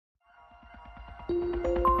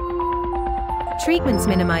Treatments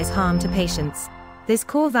minimize harm to patients. This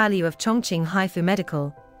core value of Chongqing Haifu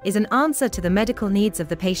Medical is an answer to the medical needs of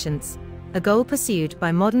the patients, a goal pursued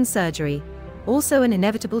by modern surgery, also an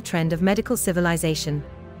inevitable trend of medical civilization.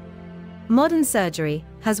 Modern surgery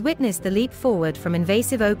has witnessed the leap forward from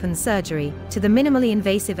invasive open surgery to the minimally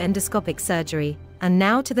invasive endoscopic surgery, and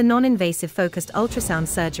now to the non-invasive focused ultrasound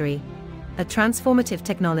surgery, a transformative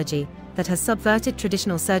technology that has subverted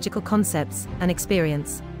traditional surgical concepts and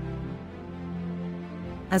experience,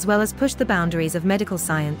 as well as pushed the boundaries of medical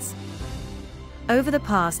science. Over the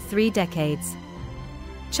past 3 decades,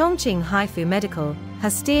 Chongqing Haifu Medical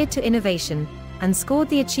has steered to innovation and scored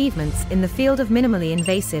the achievements in the field of minimally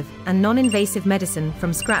invasive and non-invasive medicine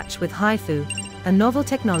from scratch with Haifu, a novel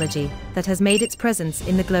technology that has made its presence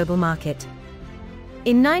in the global market.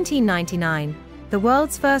 In 1999, the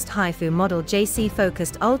world's first Haifu model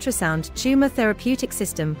JC-focused ultrasound tumor therapeutic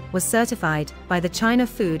system was certified by the China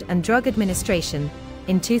Food and Drug Administration.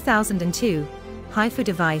 In 2002, Haifu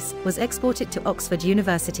device was exported to Oxford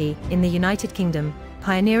University in the United Kingdom,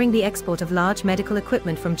 pioneering the export of large medical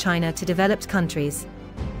equipment from China to developed countries,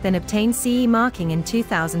 then obtained CE marking in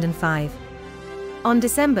 2005. On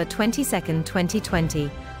December 22, 2020,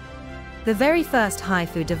 the very first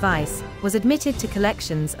Haifu device was admitted to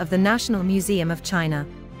collections of the National Museum of China.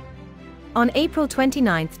 On April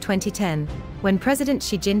 29, 2010, when President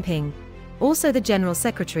Xi Jinping, also the General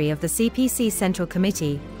Secretary of the CPC Central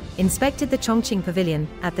Committee, inspected the Chongqing Pavilion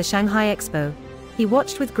at the Shanghai Expo, he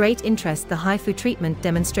watched with great interest the Haifu treatment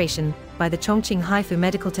demonstration by the Chongqing Haifu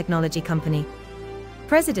Medical Technology Company.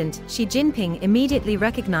 President Xi Jinping immediately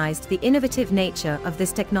recognized the innovative nature of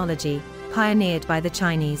this technology, pioneered by the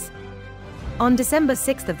Chinese. On December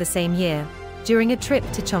 6 of the same year, during a trip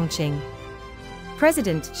to Chongqing,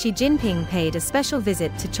 President Xi Jinping paid a special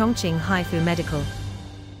visit to Chongqing Haifu Medical.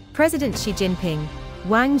 President Xi Jinping,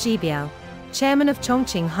 Wang Jibiao, Chairman of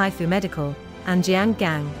Chongqing Haifu Medical, and Jiang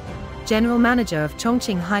Gang, General Manager of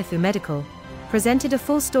Chongqing Haifu Medical, presented a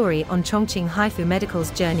full story on Chongqing Haifu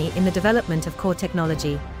Medical's journey in the development of core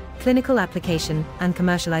technology, clinical application, and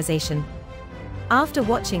commercialization. After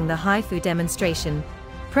watching the Haifu demonstration,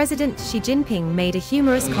 President Xi Jinping made a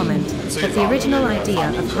humorous comment that the original idea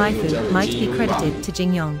of Haifu might be credited to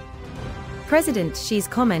Jingyong. President Xi's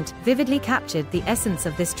comment vividly captured the essence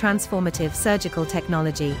of this transformative surgical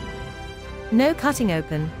technology. No cutting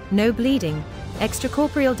open, no bleeding,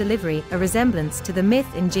 extracorporeal delivery, a resemblance to the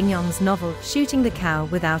myth in Jingyong's novel Shooting the Cow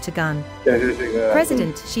Without a Gun.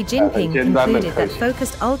 President Xi Jinping concluded that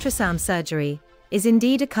focused ultrasound surgery is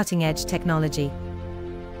indeed a cutting-edge technology.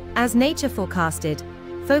 As nature forecasted,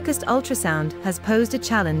 focused ultrasound has posed a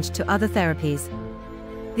challenge to other therapies.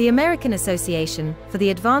 The American Association for the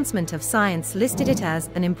Advancement of Science listed it as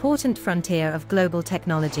an important frontier of global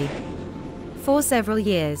technology. For several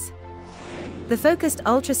years, the Focused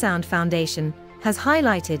Ultrasound Foundation has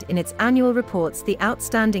highlighted in its annual reports the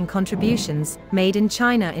outstanding contributions made in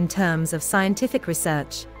China in terms of scientific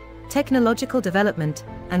research, technological development,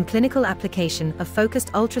 and clinical application of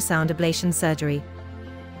focused ultrasound ablation surgery.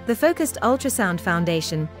 The Focused Ultrasound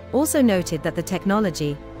Foundation also noted that the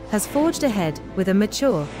technology has forged ahead with a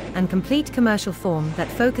mature and complete commercial form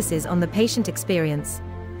that focuses on the patient experience,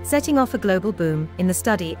 setting off a global boom in the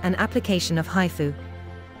study and application of Haifu.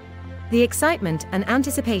 The excitement and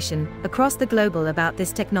anticipation across the globe about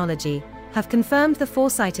this technology have confirmed the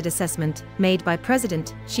foresighted assessment made by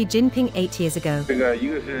President Xi Jinping 8 years ago.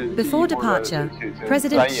 Before departure,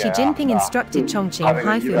 President Xi Jinping instructed Chongqing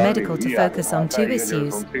Haifu Medical to focus on 2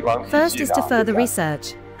 issues. First is to further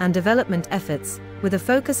research and development efforts, with a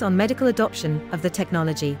focus on medical adoption of the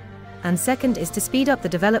technology, and second is to speed up the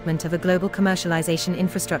development of a global commercialization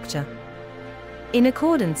infrastructure. In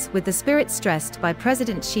accordance with the spirit stressed by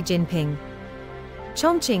President Xi Jinping,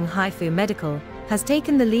 Chongqing Haifu Medical has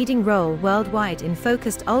taken the leading role worldwide in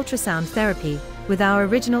focused ultrasound therapy, with our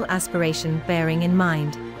original aspiration bearing in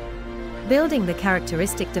mind. Building the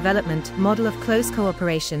characteristic development model of close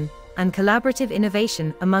cooperation and collaborative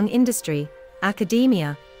innovation among industry,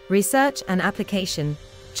 academia, research and application,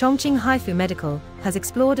 Chongqing Haifu Medical has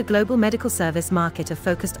explored a global medical service market of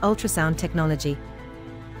focused ultrasound technology.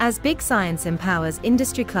 As big science empowers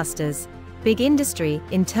industry clusters, big industry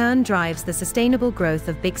in turn drives the sustainable growth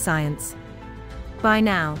of big science. By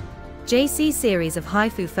now, JC series of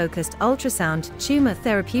Haifu-focused ultrasound tumor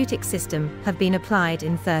therapeutic system have been applied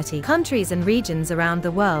in 30 countries and regions around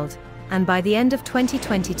the world, and by the end of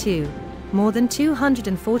 2022, more than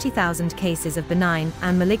 240,000 cases of benign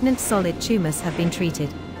and malignant solid tumors have been treated.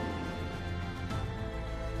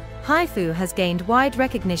 Haifu has gained wide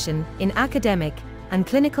recognition in academic and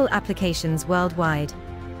clinical applications worldwide.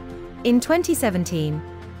 In 2017,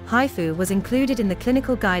 Haifu was included in the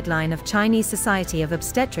clinical guideline of Chinese Society of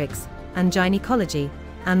Obstetrics and Gynecology,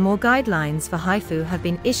 and more guidelines for Haifu have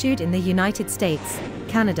been issued in the United States,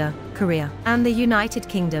 Canada, Korea, and the United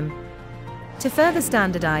Kingdom. To further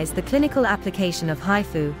standardize the clinical application of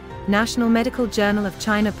Haifu, National Medical Journal of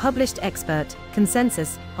China published expert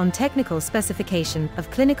consensus on technical specification of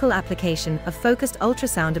clinical application of focused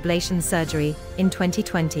ultrasound ablation surgery in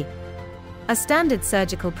 2020. A standard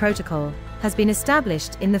surgical protocol has been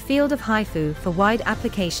established in the field of Haifu for wide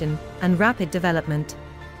application and rapid development.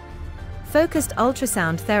 Focused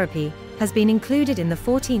ultrasound therapy has been included in the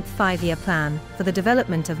 14th Five-Year Plan for the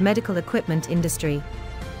Development of Medical Equipment Industry,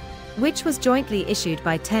 which was jointly issued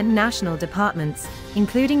by 10 national departments,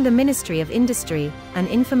 including the Ministry of Industry and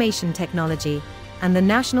Information Technology and the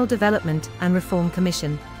National Development and Reform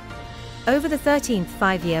Commission. Over the 13th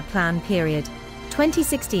Five-Year Plan period,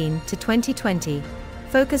 2016 to 2020,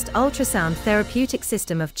 Focused Ultrasound Therapeutic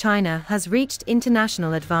System of China has reached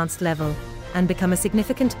international advanced level and become a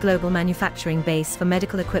significant global manufacturing base for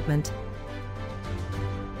medical equipment.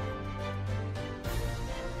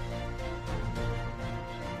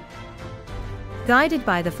 Guided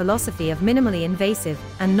by the philosophy of minimally invasive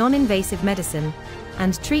and non-invasive medicine,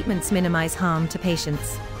 and treatments minimize harm to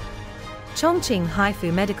patients, Chongqing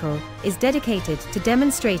Haifu Medical is dedicated to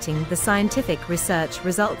demonstrating the scientific research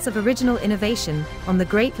results of original innovation on the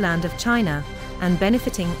great land of China and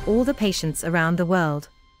benefiting all the patients around the world.